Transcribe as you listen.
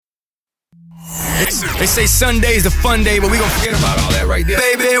They say Sunday's the fun day, but we gon' forget about all that right there.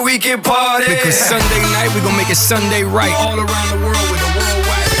 Baby, we can party. Because Sunday night, we gon' make it Sunday right. All around the world with a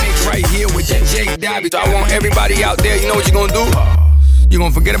worldwide mix right here with DJ Dobby. So I want everybody out there, you know what you gonna do? You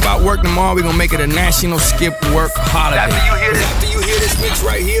gonna forget about work tomorrow, we gonna make it a national skip work holiday. After you hear this mix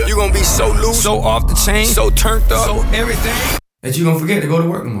right here, you gonna be so loose, so off the chain, so turned up, so everything, that you gonna forget to go to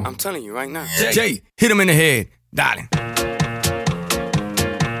work tomorrow. I'm telling you right now. Jay, hit him in the head, darling.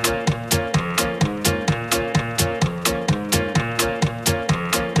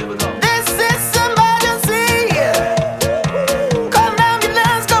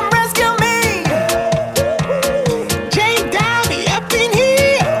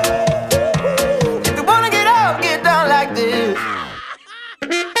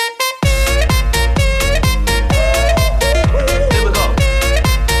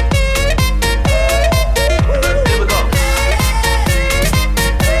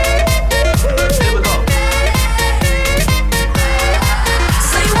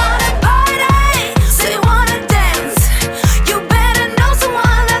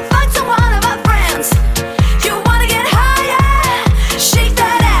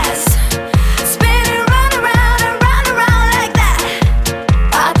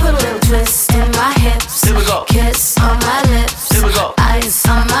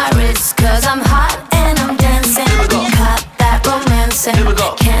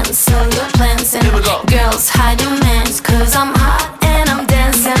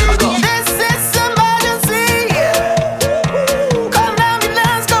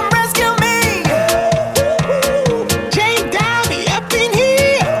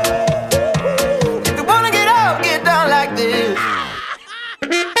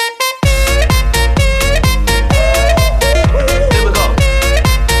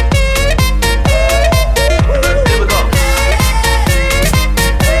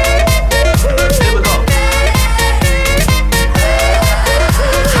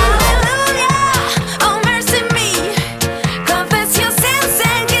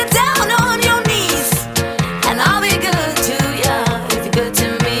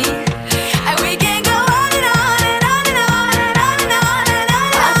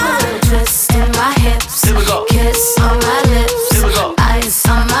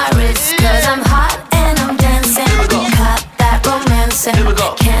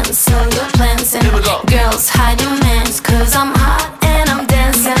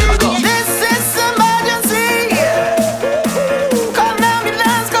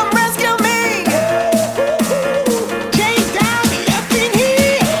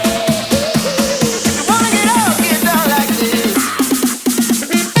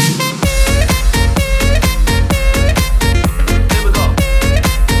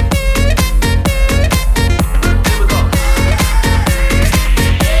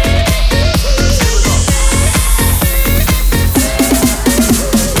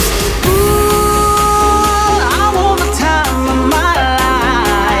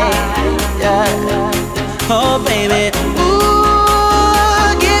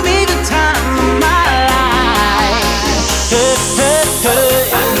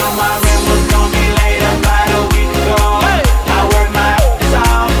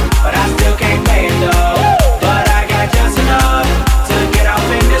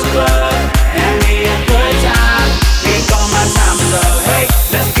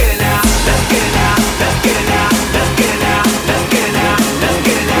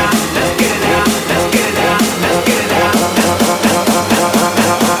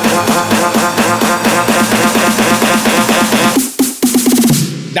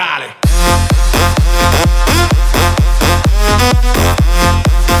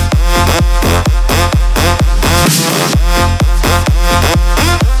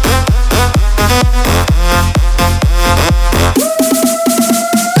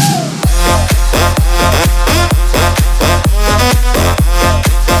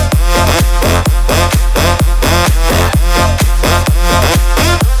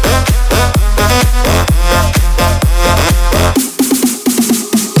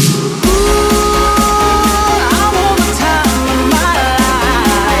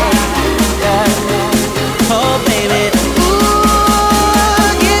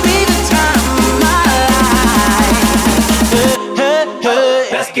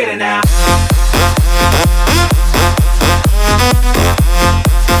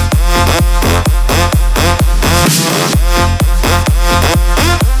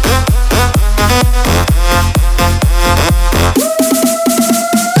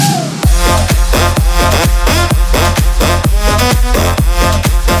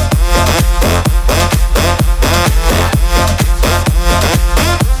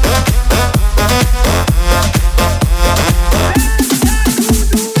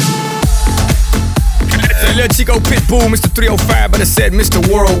 Boo, Mr. 305, but I said Mr.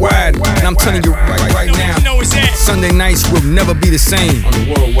 Worldwide. And I'm telling you right now, Sunday nights will never be the same on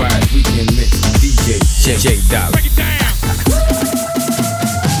the Worldwide Weekend Mix. DJ J Dollar. Break it down.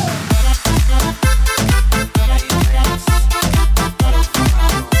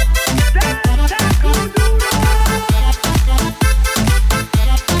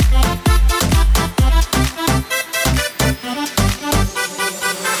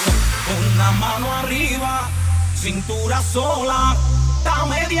 Cintura sola, da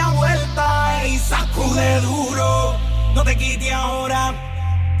media vuelta y sacude duro. No te quites ahora,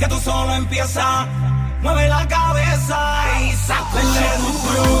 que tú solo empiezas. Mueve la cabeza y sacude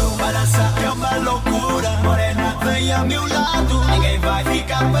duro. Balança é uma loucura. Morena, vem a meu lado. Ninguém vai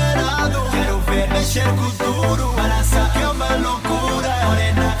ficar parado. Quero ver mexer com duro. Balança é uma loucura.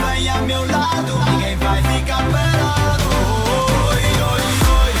 Morena, vem a meu lado. Ninguém vai ficar parado. Oi, oi,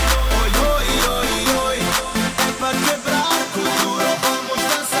 oi, oi, oi, oi, oi. É pra quebrar com duro. Vamos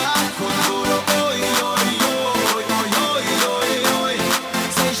dançar com duro. Oi, oi, oi, oi, oi, oi, oi.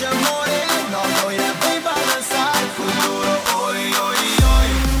 Seja morena, loira, vem balançar com duro. Oi, oi, oi,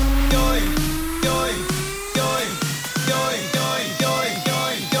 oi, oi, oi, oi, oi, oi, oi,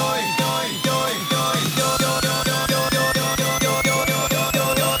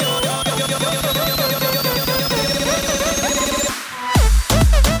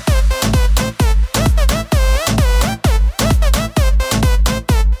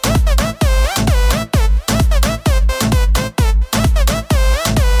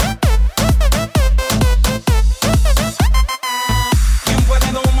 ¿Quién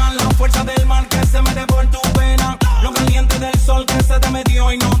puede domar la fuerza del mar que se mete por tu pena? Lo caliente del sol que se te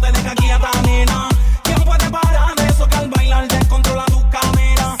metió y no te deja quieta, nena. ¿Quién puede parar eso que al bailar descontrola tu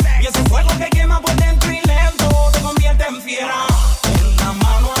cadera? Y ese fuego que quema por dentro y lento te convierte en fiera. Una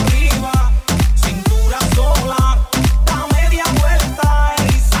mano arriba, cintura sola, da media vuelta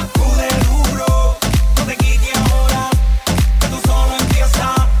y sacude duro. No te quites ahora, que tú solo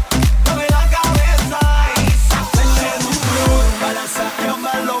empiezas. Mueve la cabeza y sacude duro. Balança é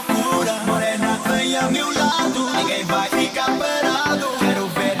uma loucura. Morena, vem a meu lado. Ninguém vai ficar parado. Quero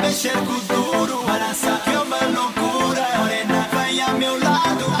ver mexer com duro. Balança é uma loucura. Morena, vem a meu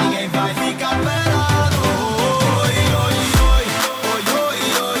lado. Ninguém vai ficar parado. Oi, oi, oi, oi, oi,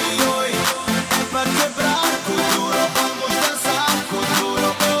 oi, oi. É pra quebrar com duro. Vamos dançar com duro.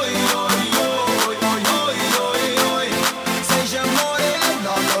 Oi, oi, oi, oi, oi, oi, oi. Seja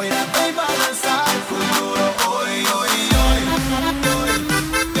morena, loira, vem balançar com duro. Oi, oi, oi, oi,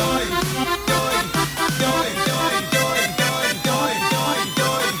 oi, oi, oi,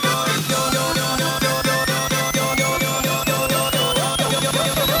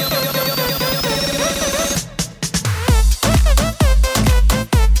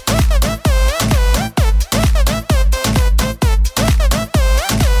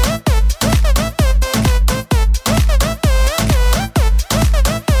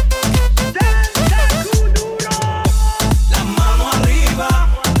 La mano arriba,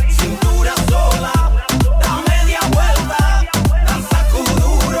 cintura sola, da media vuelta, danza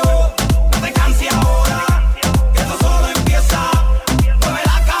kuduro. No te canses ahora, que esto solo empieza. Mueve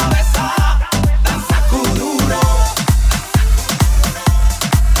la cabeza, danza kuduro.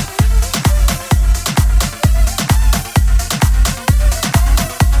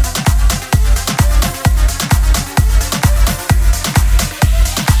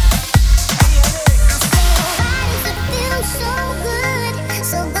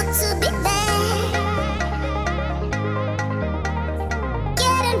 So good to be there.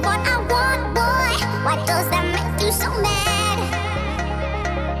 Getting what I want, boy. Why does that make you so mad?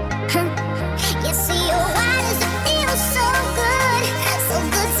 You see, why does it feel so good? So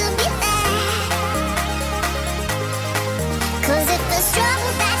good to be there. 'Cause if the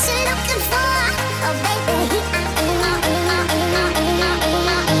struggle that you're looking for, oh baby,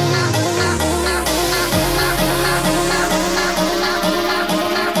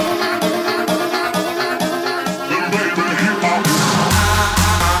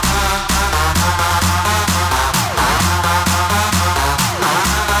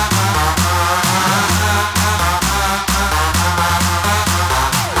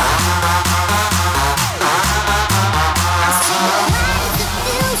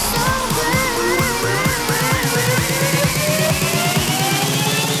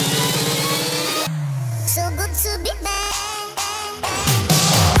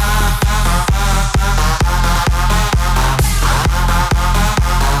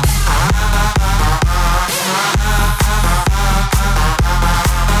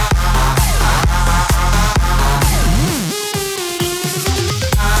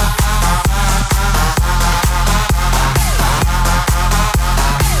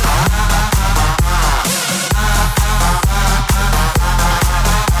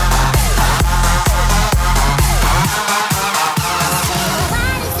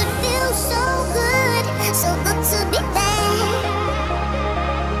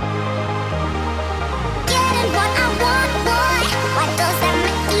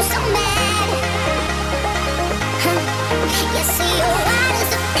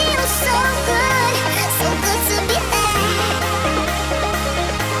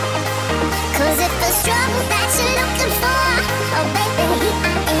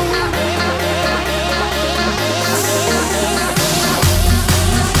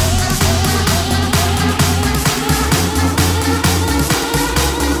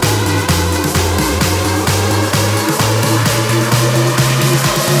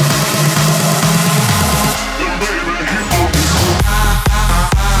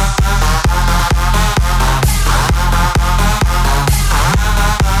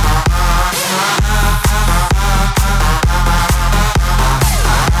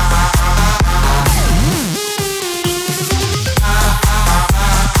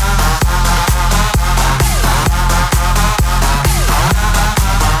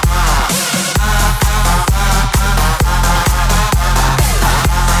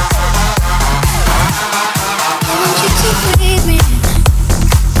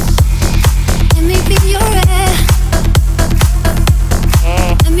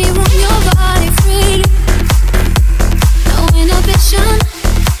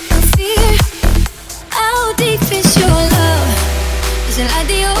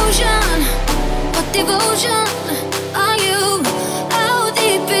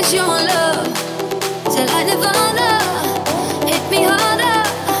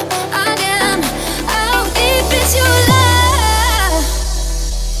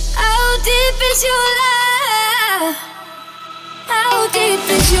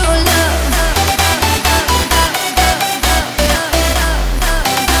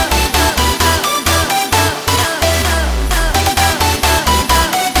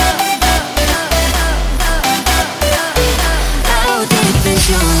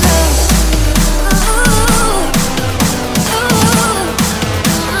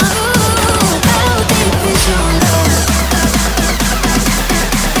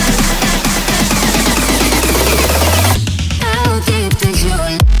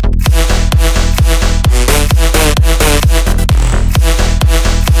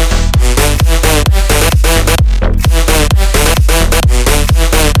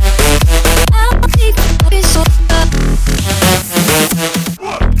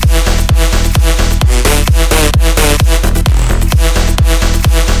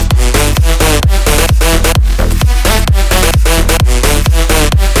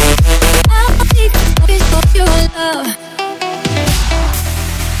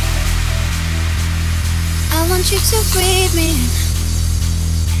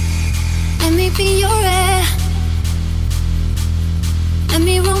 me be your air. Let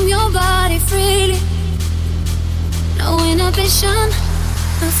me roam your body freely. No inhibition,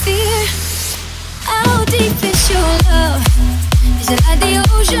 no fear. How deep is your love? Is it like the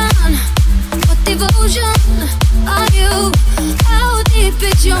ocean? What devotion are you? How deep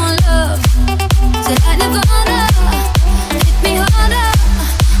is your love? Is it like Nirvana? Hit me harder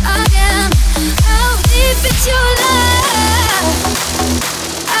again. How deep is your love?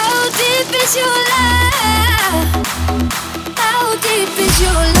 How deep is your love? How deep is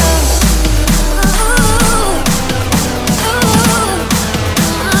your love?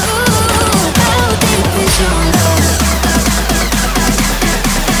 How deep is your love?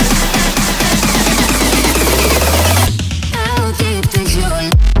 How deep is your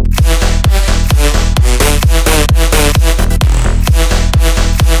love?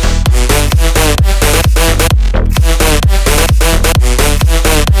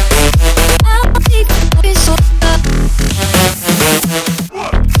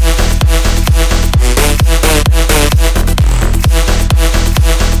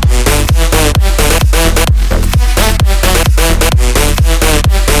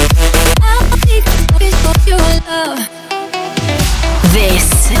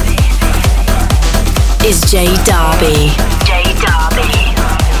 J Darby.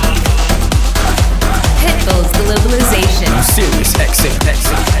 Pitbull's Globalization. Serious exit.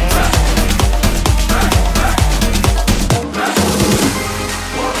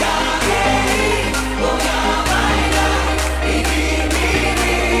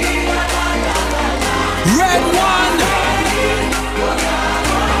 Red one.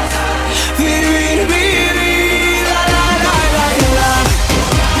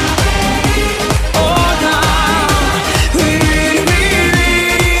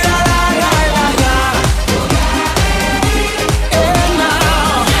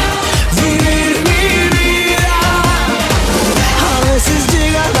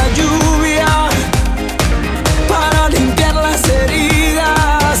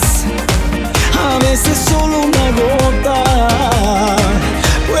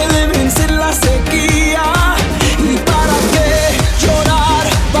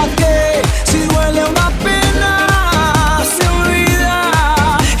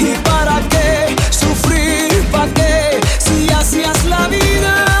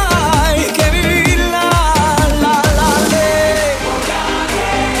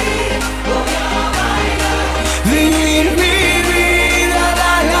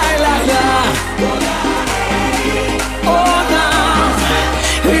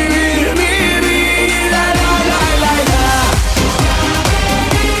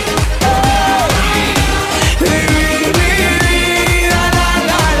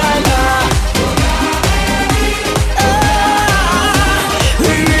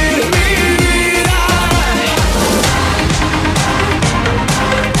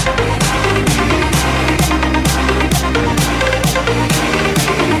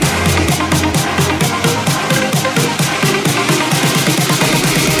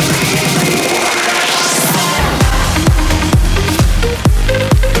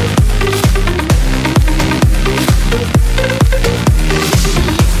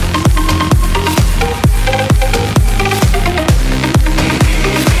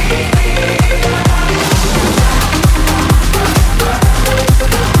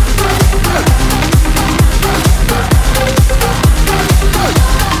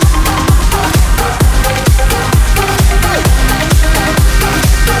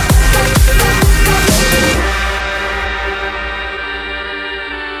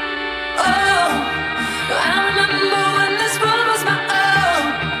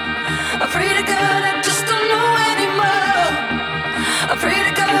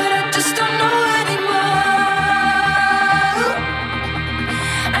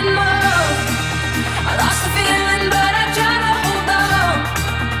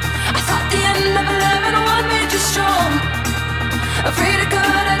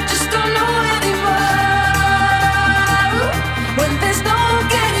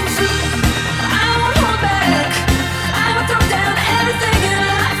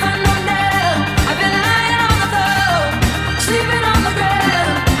 Sleeping on the ground.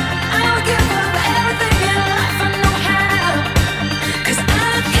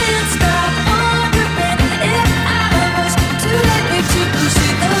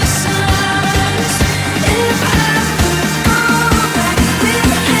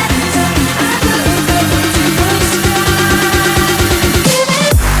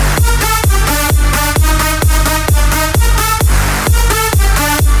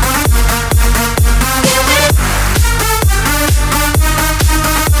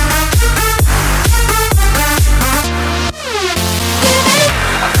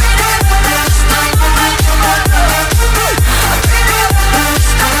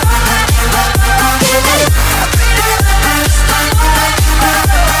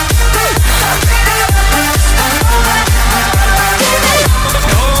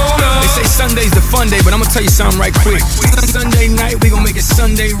 tell you something right quick. Sunday night, we gon' make it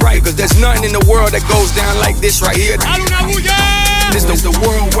Sunday right. Cause there's nothing in the world that goes down like this right here. This is the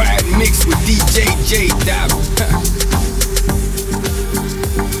worldwide mix with DJ J Dab.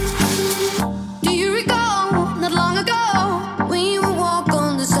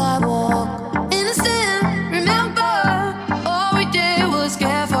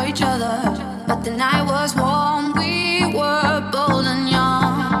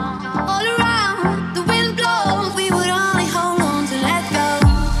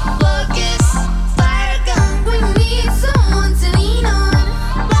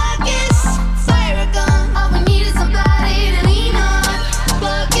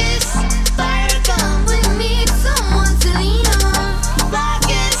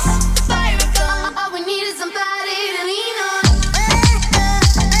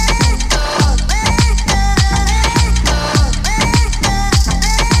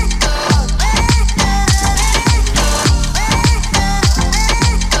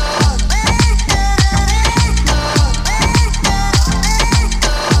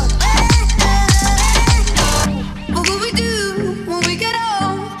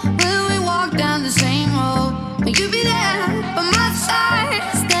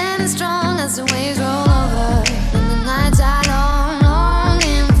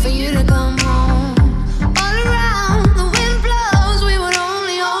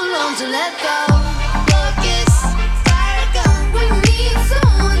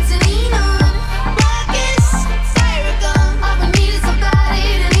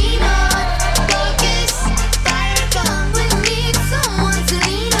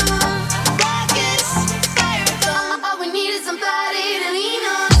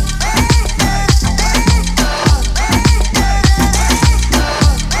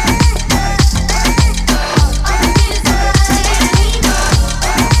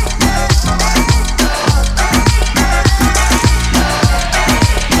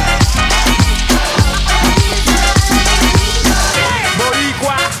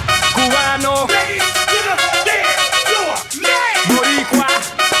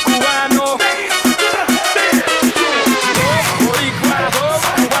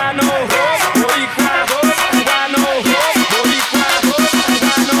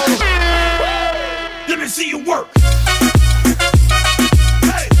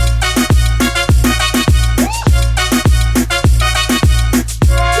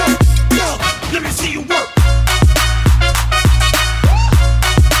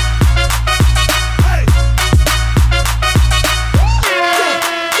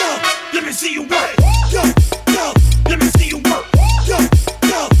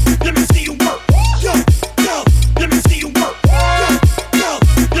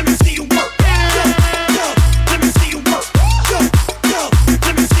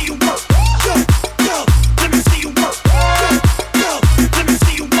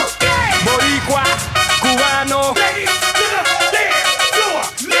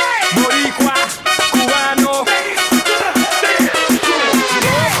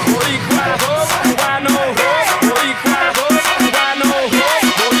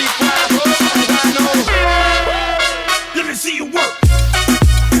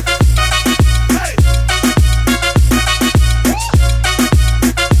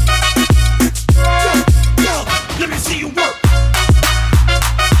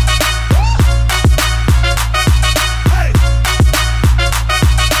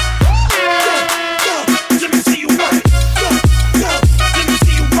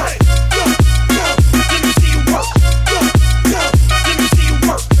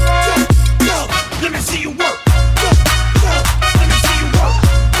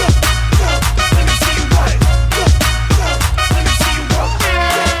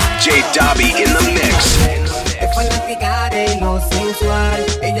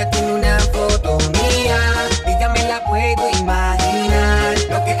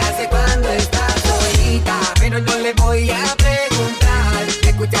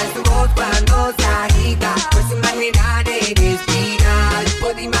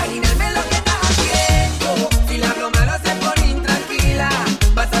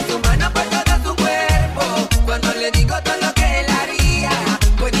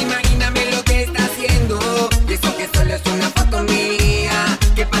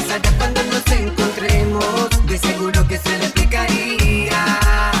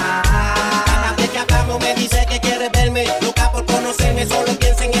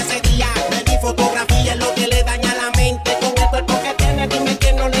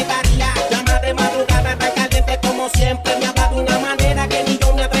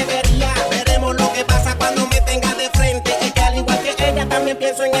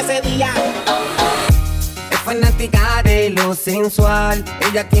 fanática de lo sensual.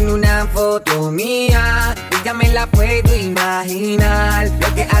 Ella tiene una foto mía, ella me la puedo imaginar.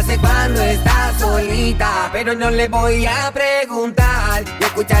 Lo que hace cuando está solita, pero no le voy a preguntar. Y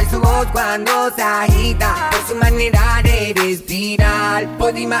escuchar su voz cuando se agita, por su manera de respirar.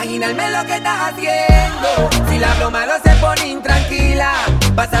 Puedo imaginarme lo que está haciendo. Si la broma lo se pone intranquila,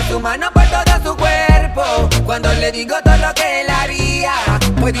 pasa su mano por todo su cuerpo cuando le digo todo lo que él haría.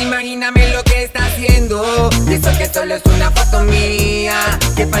 Puedo imaginarme lo que está haciendo, y eso que solo es una foto mía.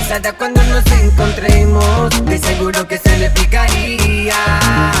 ¿Qué pasará cuando nos encontremos? De seguro que se le picaría.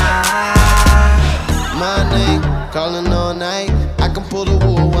 My name, calling all night. I can pull the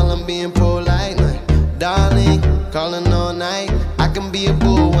wool while I'm being polite. Like, darling, calling all night. I can be a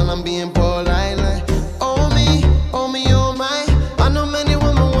bull while I'm being polite. Like, oh me, oh my. I know many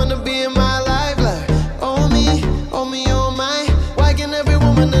women wanna be in my life. Like, oh me, oh my. Why can every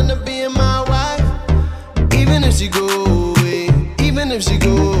woman end up being my wife? Even if she go away, even if she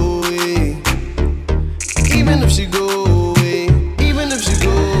go away, even if she go away, even if she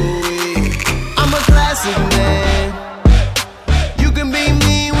go away. I'm a classic man. You can be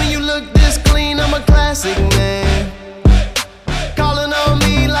mean when you look this clean. I'm a classic man. Calling on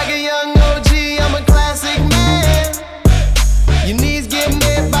me like a young OG. I'm a classic man. Your knees get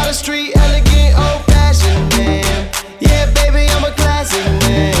made by the street, elegant, old-fashioned man. Yeah, baby, I'm a classic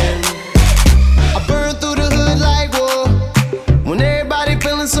man. I burn through the hood like war when everybody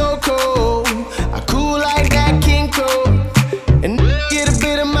feeling so cold. I cool like that King Cole and get a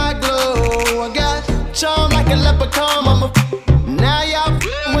bit of my glow. I got charm like a leprechaun, mama. Now y'all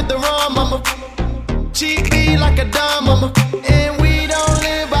with the rum, mama. Cheap beat like a dime, mama. And we don't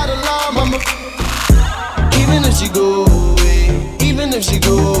live by the law, mama. Even if she go away, even if she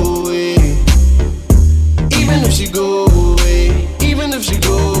go away, even if she go away, even if she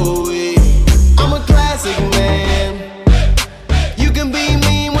go away, I'm a classic man. You can be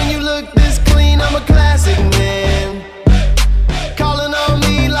mean when you look this clean. I'm a classic man. Calling on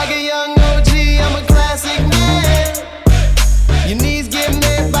me like a young OG. I'm a classic man. Your knees get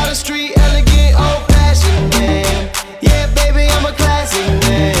made by the street, elegant, old-fashioned man. Yeah, baby, I'm a classic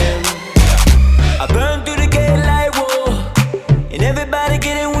man. I burn through the gate like whoa, and everybody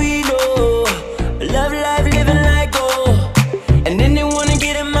getting weed, oh. I love life, living like gold, and then they wanna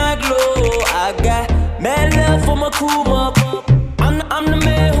get in my glow. I got mad love for my crew, mama. I'm the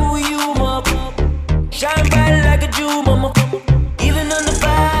man who you, mama. Shine bright like a Jew, mama. Even on the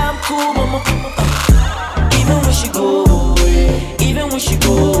fire, I'm cool, mama. Even when she go away, even when she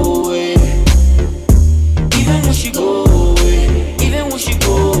go away, even when she go away, even when she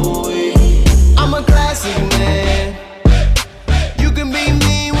go away. I'm a classic man. You can be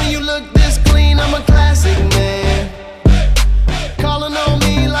mean when you look this clean. I'm a classic man. Calling on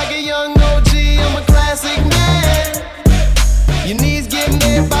me like a young OG. I'm a classic man. Your knees get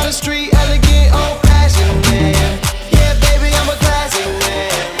made by the street, elegant, old-fashioned man. Yeah, baby, I'm a classic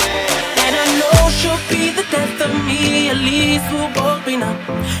man. And I know she'll be the death of me, at least we'll both be numb.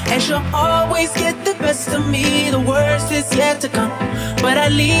 And she'll always get the best of me, the worst is yet to come. But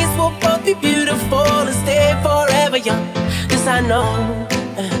at least we'll both be beautiful and stay forever young. This I know,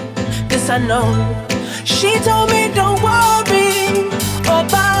 this I know. She told me don't worry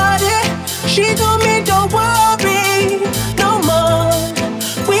about it. She told me don't worry no more.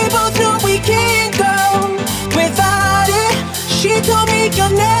 We both know we can't go without it. She told me you'll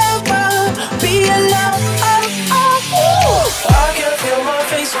never be alone. I can feel my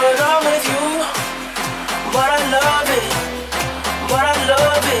face when I'm with you, but I love it, but I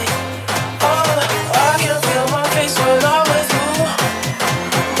love it. Oh, I can feel my face when I'm with you,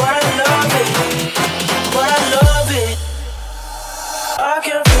 but I love it, but I love it. I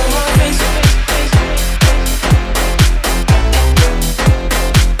can feel my face.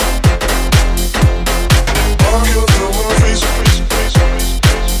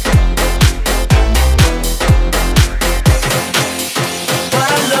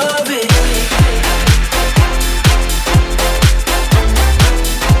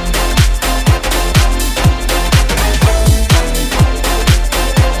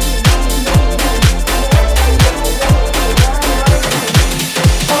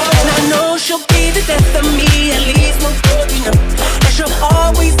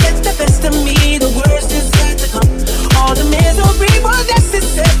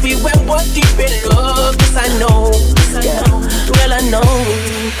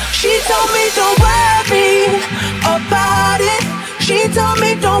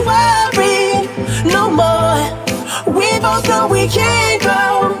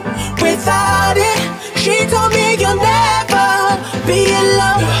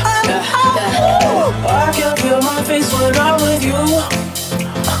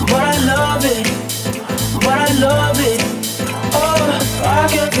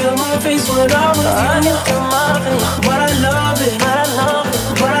 when I'm with you. I feel my face, but I love it, but I love it,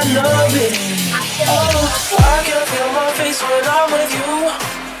 but I love it. Oh, I can feel my face when I'm with you,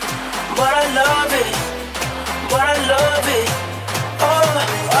 but I love it, but I love it. Oh,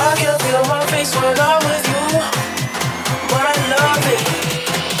 I can feel my face when I'm with you, but I love it,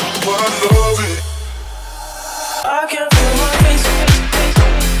 but I love it. I can feel my face.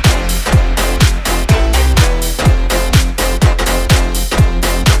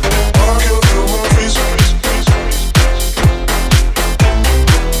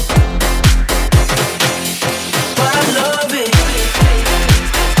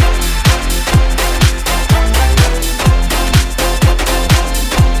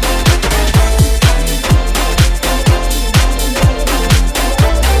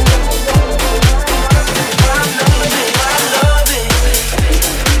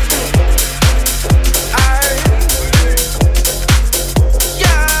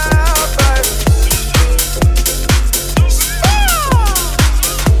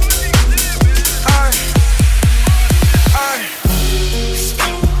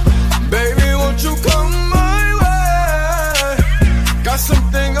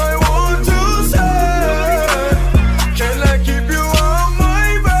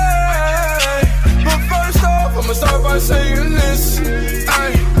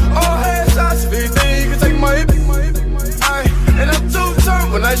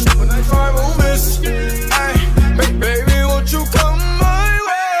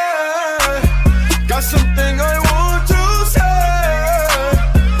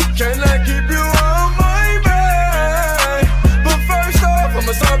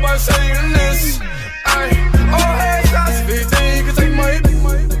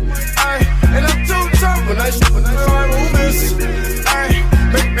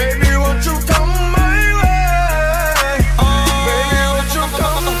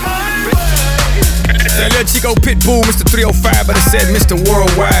 Chico Pitbull, Mr. 305, but it said Mr.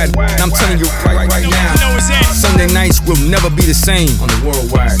 Worldwide. And I'm telling you right now, Sunday nights will never be the same on the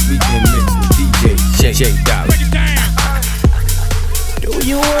Worldwide Weekend Mix with DJ J Dollar. Do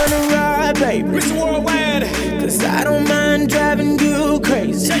you wanna ride, baby? Mr. Worldwide, 'cause I don't mind driving you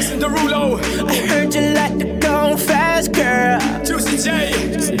crazy. Jason Derulo, I heard you like to go fast, girl. Juicy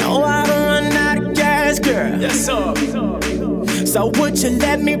J, just know I don't run out of gas, girl. Yes, sir. So would you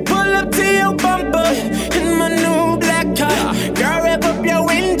let me pull up to your bumper in my new black car? Girl, rev up your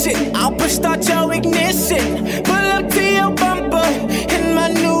engine, I'll push start your ignition. Pull up to your bumper in my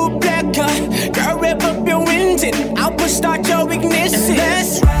new black car. Girl, rev up your engine, I'll push start your ignition. And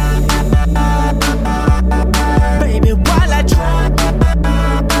let's ride, baby, while I drive.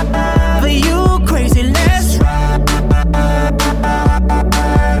 For you crazy, let's ride,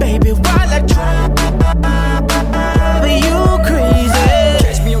 baby, while I drive. For you crazy.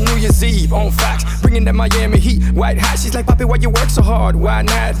 Catch me on New Year's Eve on Fox, bringing that Miami heat. White hot, she's like, Poppy, why you work so hard? Why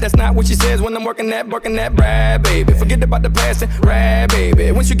not? That's not what she says when I'm working that ride, baby. Forget about the past and ride,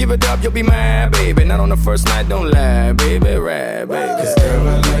 baby. Once you give it up, you'll be mine, baby. Not on the first night, don't lie, baby, ride, baby. 'Cause girl,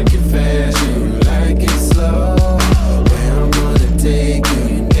 I like it fast, you like it slow. Where I'm gonna take you,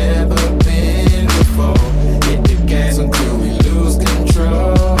 you never been before. Hit the gas until we lose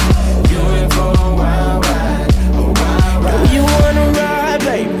control. You in for a wild ride, a wild ride. Do you wanna ride,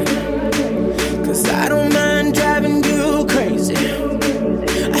 baby? 'Cause I don't mind driving you crazy.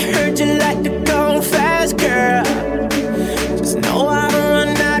 I heard you like to go fast, girl. Just know I don't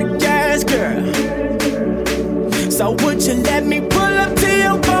run out of gas, girl. So would you let me pull up to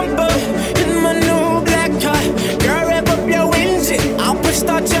your bumper in my new black car? Girl, rev up your engine, I'll push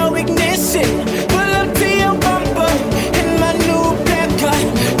start your ignition. Pull up to your bumper in my new black car.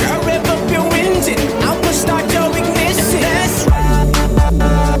 Girl, rev up your engine, I'll push start your ignition. Let's ride,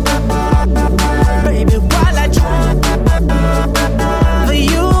 baby, while I drive. For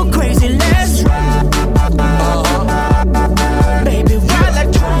you crazy, let's ride, baby, while I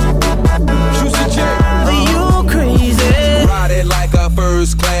drive. For you crazy. Ride it like a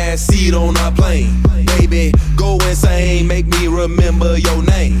first class seat on a plane. Baby, go insane, make me remember your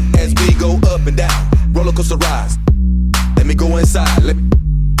name. As we go up and down, roller coaster rides. Let me go inside, let me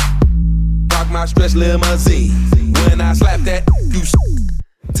park my stretch limousine. When I slap that, you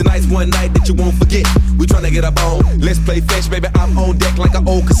tonight's one night that you won't forget. We tryna get up on, let's play fetch, baby. I'm on deck like an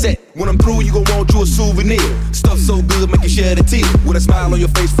old cassette. When I'm through, you gon' want you a souvenir. Stuff so good, make you shed a tear. With a smile on your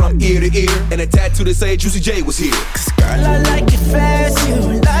face from ear to ear, and a tattoo that say Juicy J was here. 'Cause girl, I like it fast, you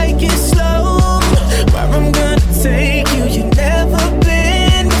like it slow. Where I'm gonna take you, you never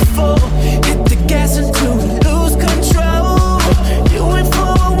been before. Hit the gas until we lose control. You in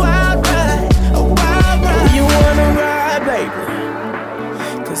for a wild ride, a wild ride. You wanna ride, baby?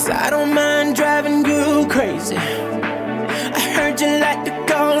 'cause I don't mind driving you crazy. I heard you like to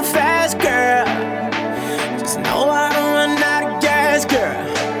go fast, girl. Just know I don't run out of gas, girl.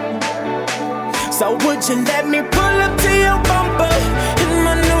 So would you let me pull up to your bumper in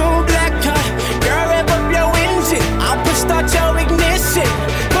my new black car? Girl, rev up your engine, I'll push start your ignition.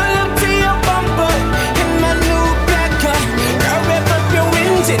 Pull up to your bumper in my new black car. Girl, rev up your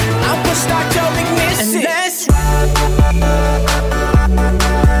engine, I'll push start your ignition. And let's ride,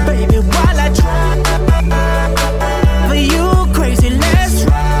 baby, while I drive. For you crazy, let's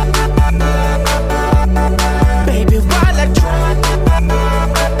ride, baby, while I drive.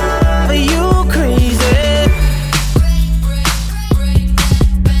 For you crazy.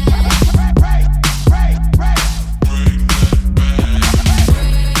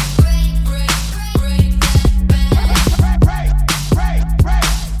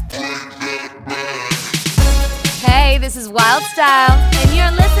 Hey, this is Wild Style, and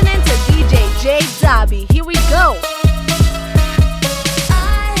you're listening to DJ J Dobby. Here we go.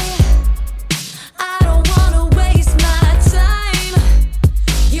 I don't wanna waste my time.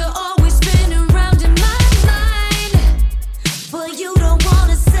 You're always spinning round in my mind, but you don't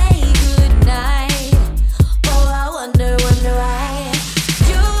wanna say goodnight. Oh, I wonder why.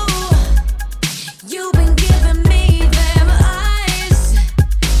 You've been giving me them eyes,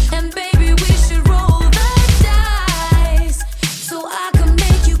 and baby, we should roll the dice. So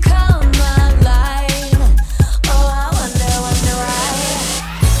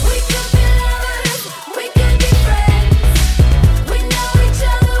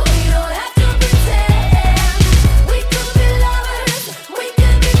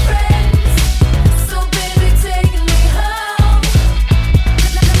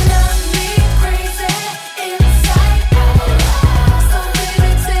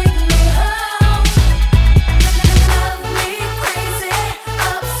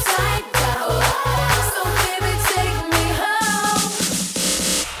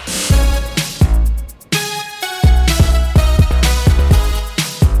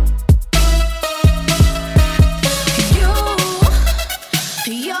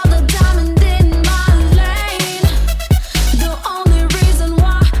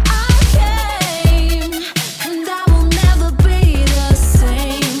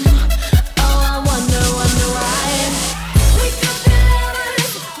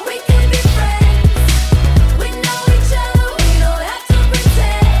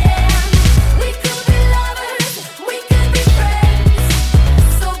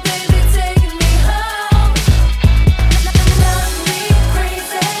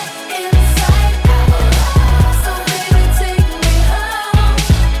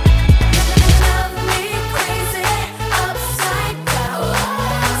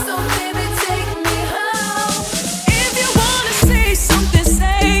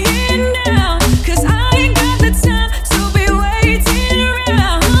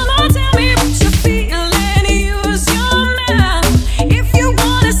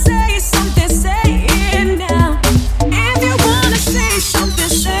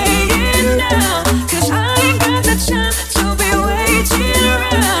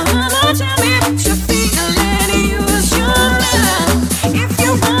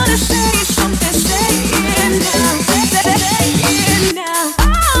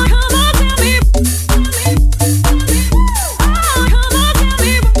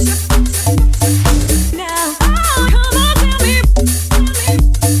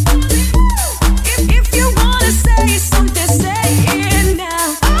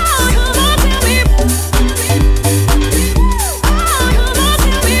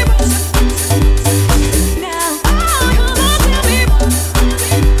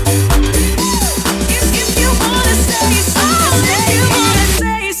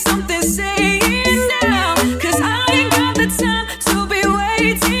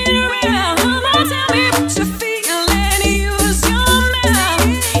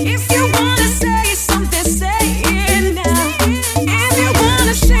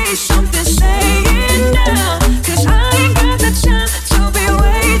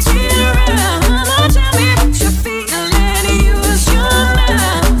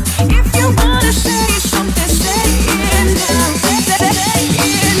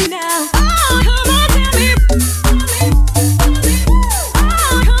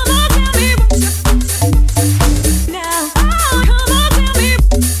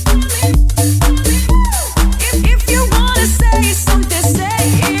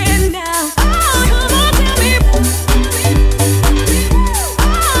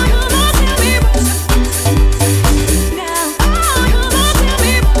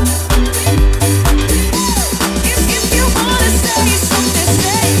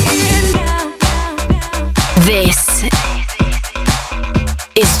This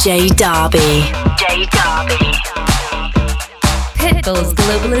is J Darby. J Darby. Pickles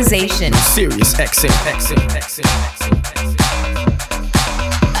Globalization. Sirius XM.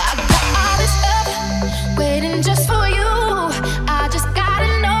 Waiting just for you. I just gotta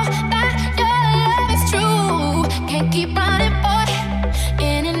know that your love is true. Can't keep running, boy,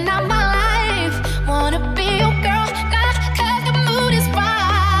 in and out my life. Wanna be your girl, not 'cause the mood is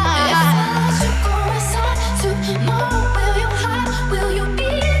right. If I let you go inside tomorrow, will you hide? Will you be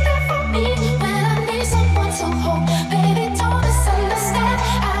there for me when I need someone to hold? Baby, don't misunderstand.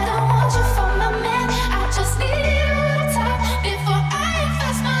 I don't want you for my man. I just need you.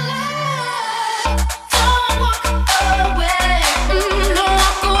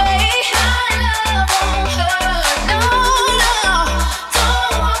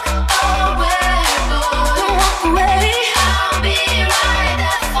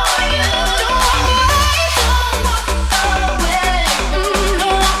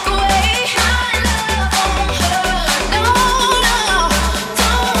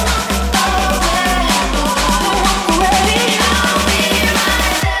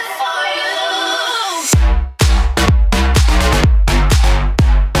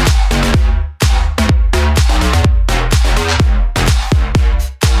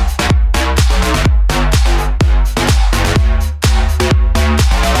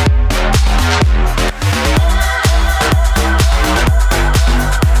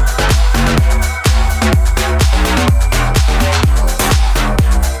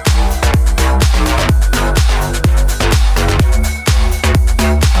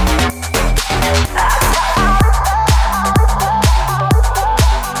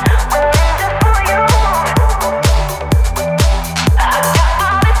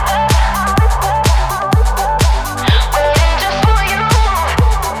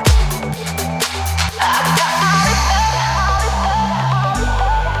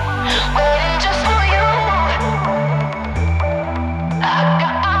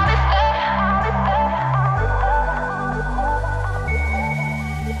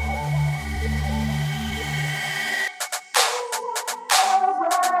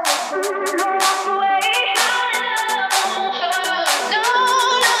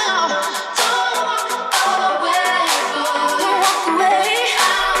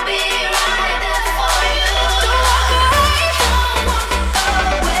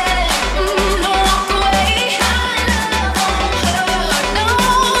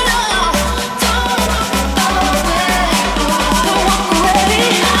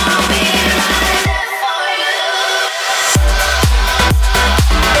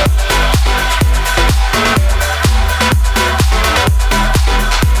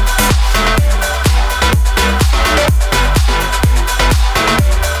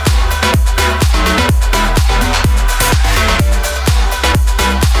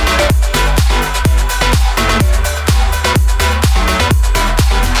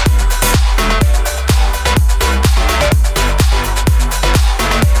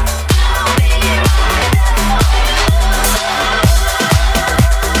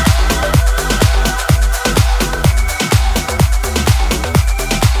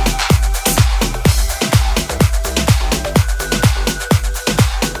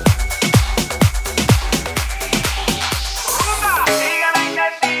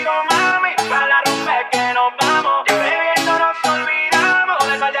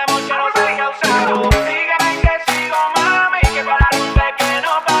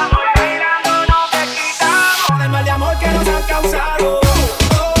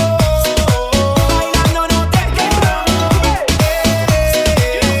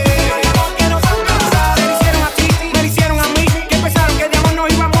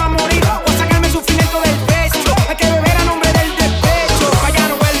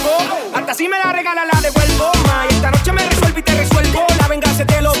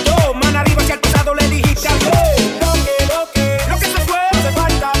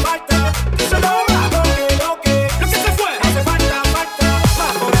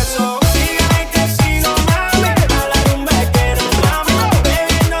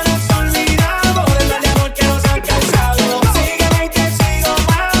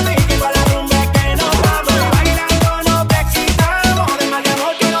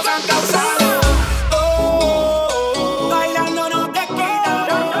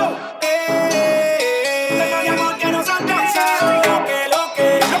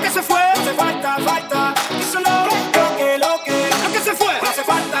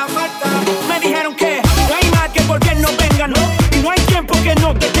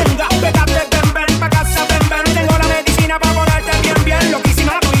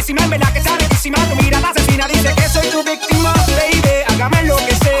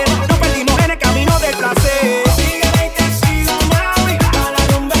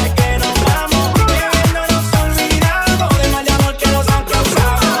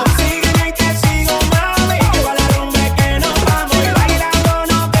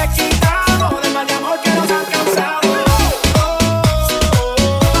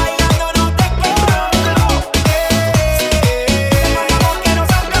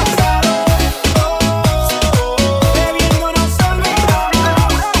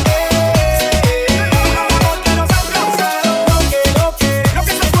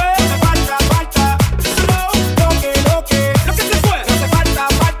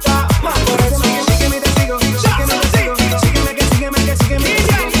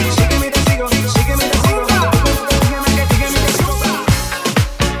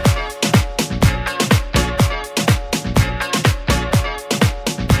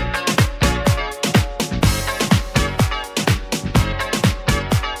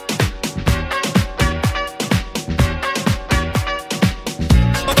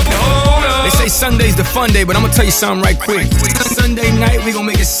 Sunday's the fun day, but I'm gonna tell you something right quick. Sunday night, we gonna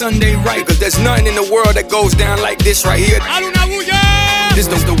make it Sunday right, cause there's nothing in the world that goes down like this right here. This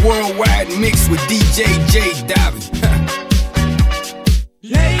is the worldwide mix with DJ J Dobby.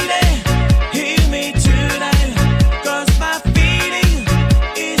 Lady, hear me tonight, cause my feeling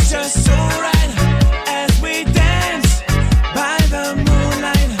is just so right as we dance by the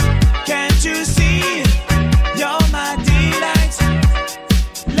moonlight. Can't you see, you're my delight?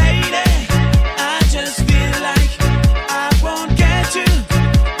 Lady, I just feel like I won't get you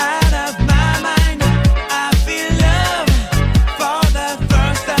out of my mind. I feel love for the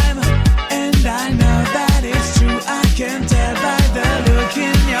first time, and I know that it's true. I can tell by the look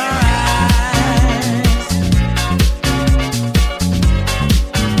in your eyes.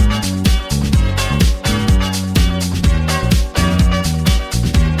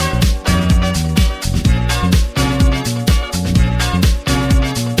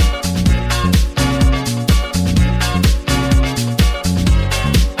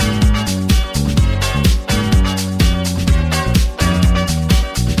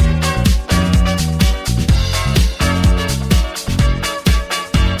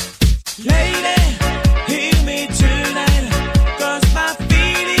 Lady, hear me tonight, cause my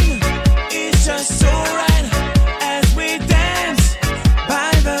feeling is just so right as we dance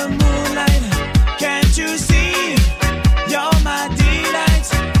by the moonlight. Can't you see, you're my delight?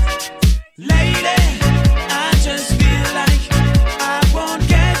 Lady, I just feel like I won't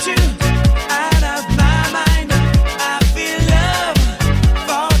get you out of my mind. I feel love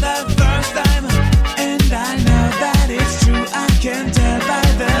for the first time, and I know that it's true. I can tell by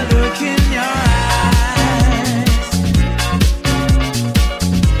the look in your eyes.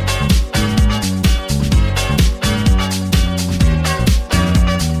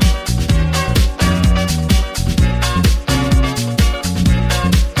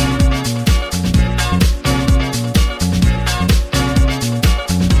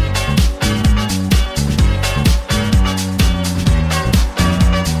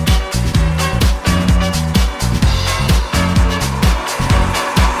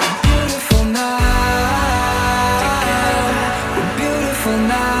 Beautiful night, we're beautiful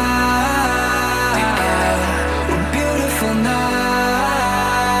night, we're beautiful night,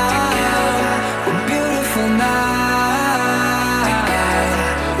 we're beautiful night,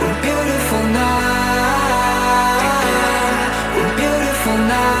 we're beautiful night, we're beautiful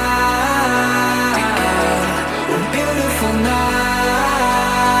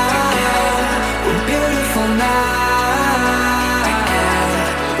night, we're beautiful night, we're beautiful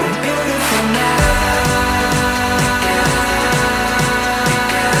night.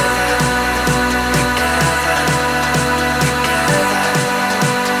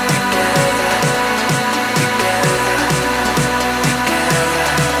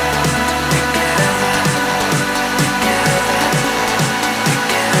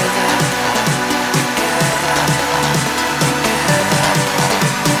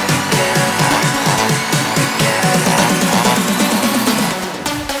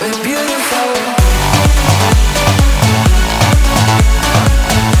 We're beautiful.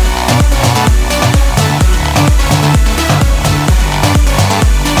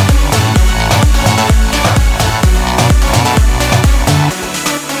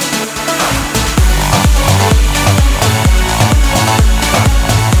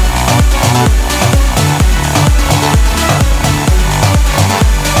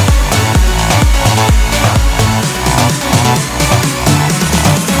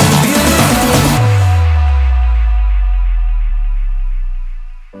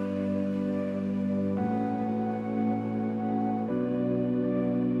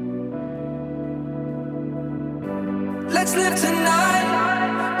 Let's live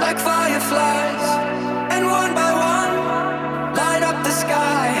tonight like fireflies, and one by one light up the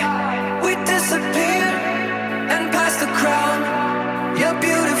sky. We disappear and pass the crown. You're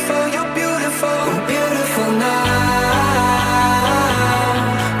beautiful, you're beautiful. We're beautiful now.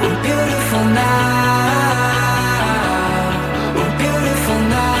 We're beautiful now. We're beautiful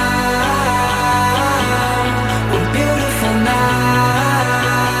now. We're beautiful now.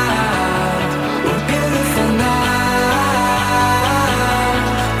 We're beautiful now.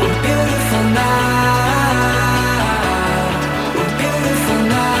 We're beautiful now.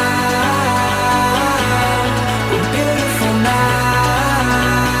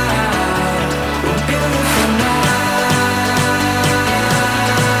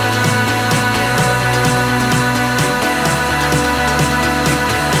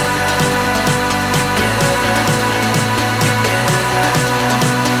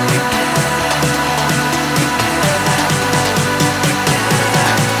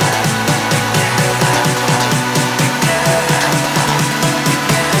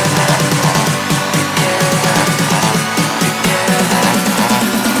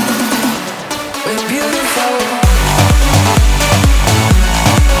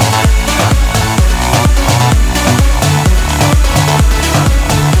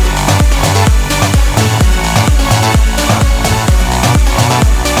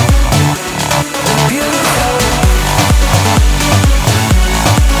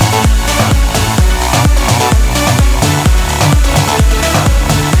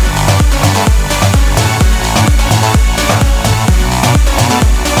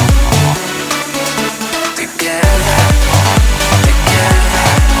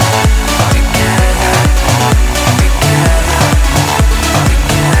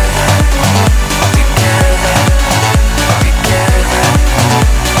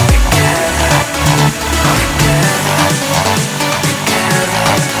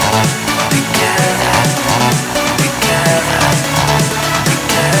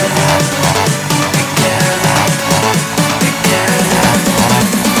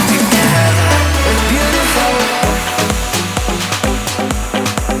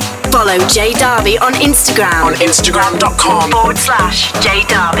 Follow J Darby on Instagram. On Instagram.com/J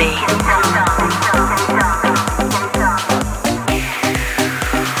Darby.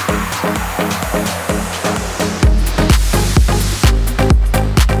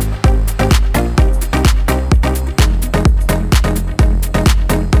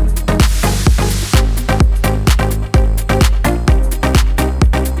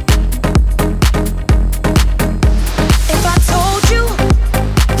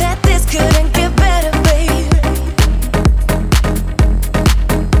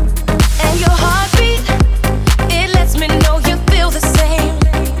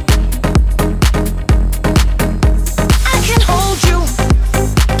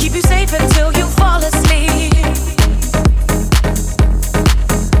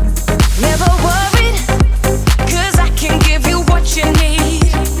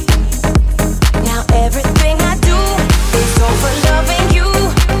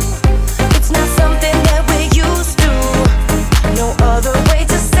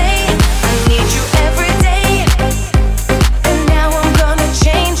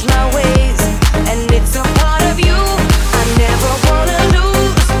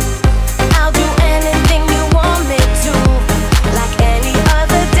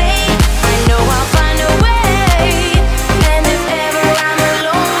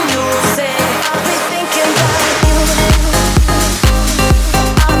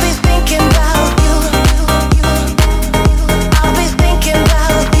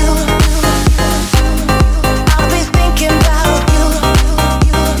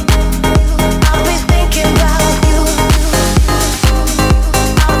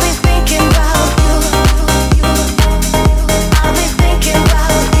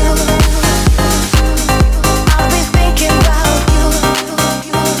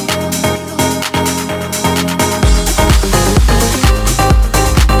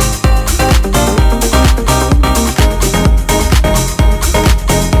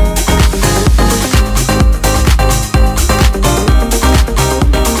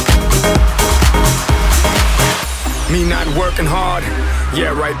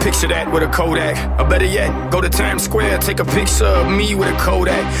 Picture that with a Kodak. Or better yet, go to Times Square, take a picture of me with a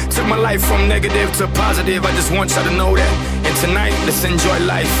Kodak. Took my life from negative to positive, I just want y'all to know that. And tonight, let's enjoy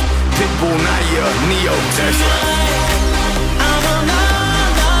life. Pitbull, Naya, Neo, that's right.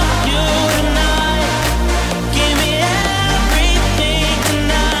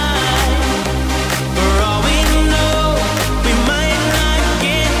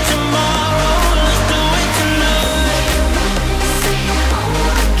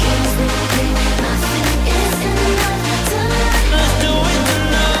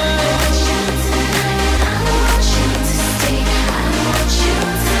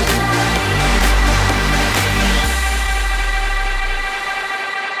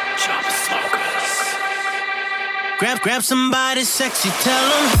 Grab somebody sexy, tell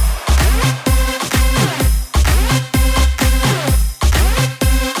them.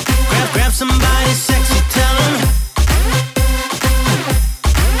 Grab somebody sexy, tell them.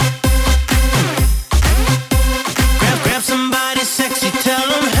 Grab somebody sexy, tell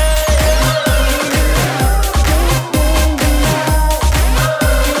them.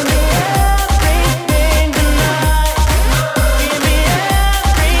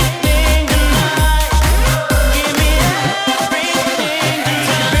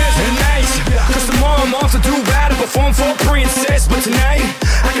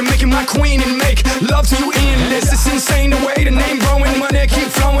 Queen and make love to you endless. It's insane the way the name growing, money keep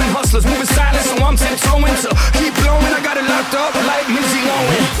flowing. Hustlers moving silent, so I'm tiptoeing to keep blowing. I got it locked up like Lindsay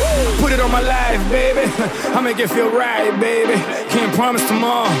Lohan. Put it on my life, baby. I make it feel right, baby. Can't promise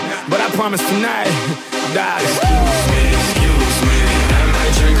tomorrow, but I promise tonight. Darling, excuse me, I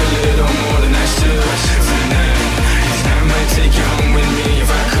might drink a little more than I should tonight. I might take you home with me if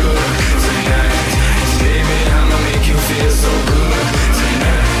I could tonight. Baby, I'ma make you feel so good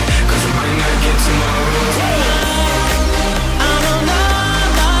tonight. Get tomorrow. I'ma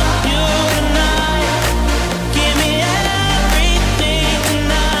love you tonight. Give me everything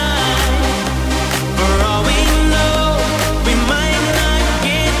tonight. For all we know, we might not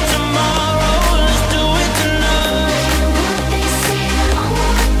get tomorrow. Let's do it tonight. What they say,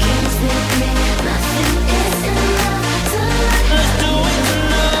 all games with me. Nothing is enough tonight. Let's do it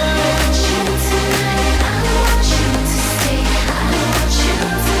tonight. I want you tonight. I want you to stay. I want you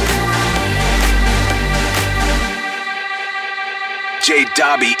tonight. J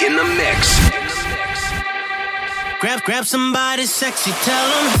Darby in the mix. Grab somebody sexy, tell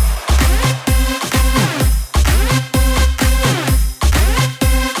them.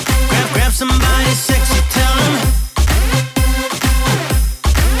 Grab somebody sexy, tell them.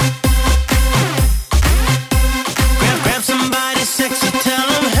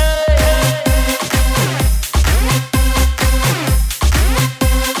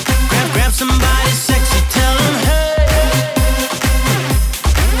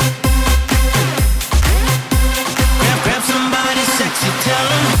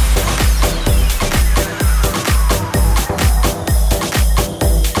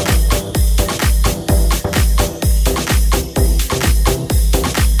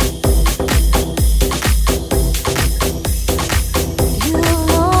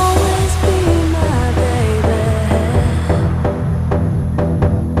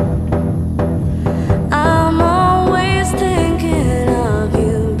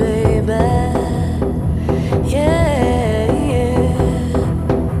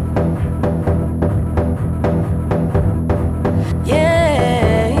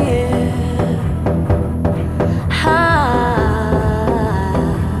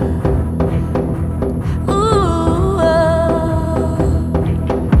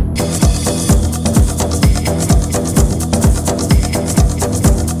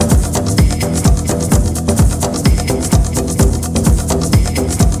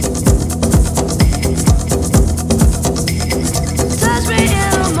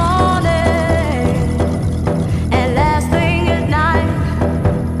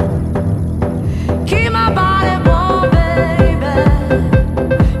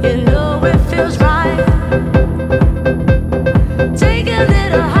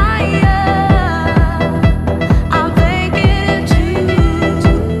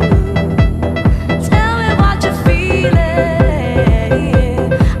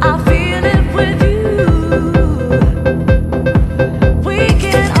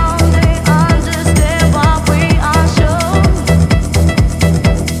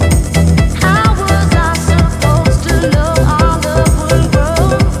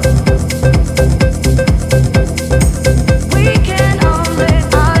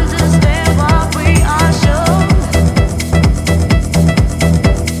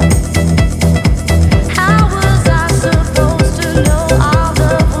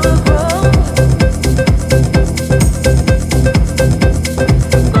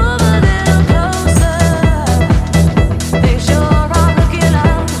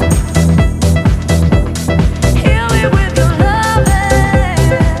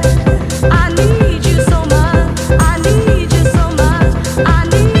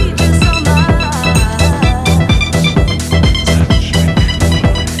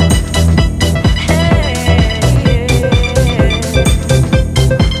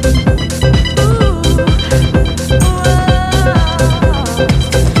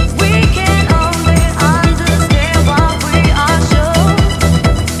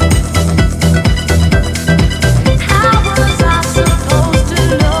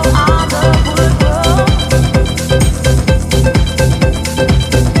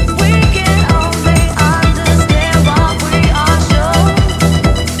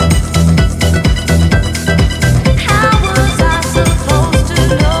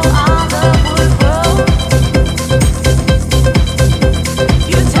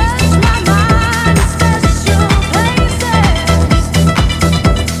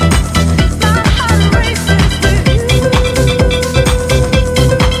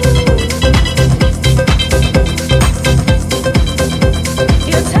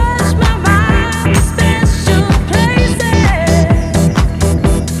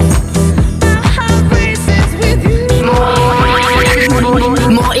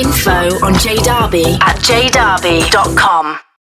 JDarby at jdarby.com.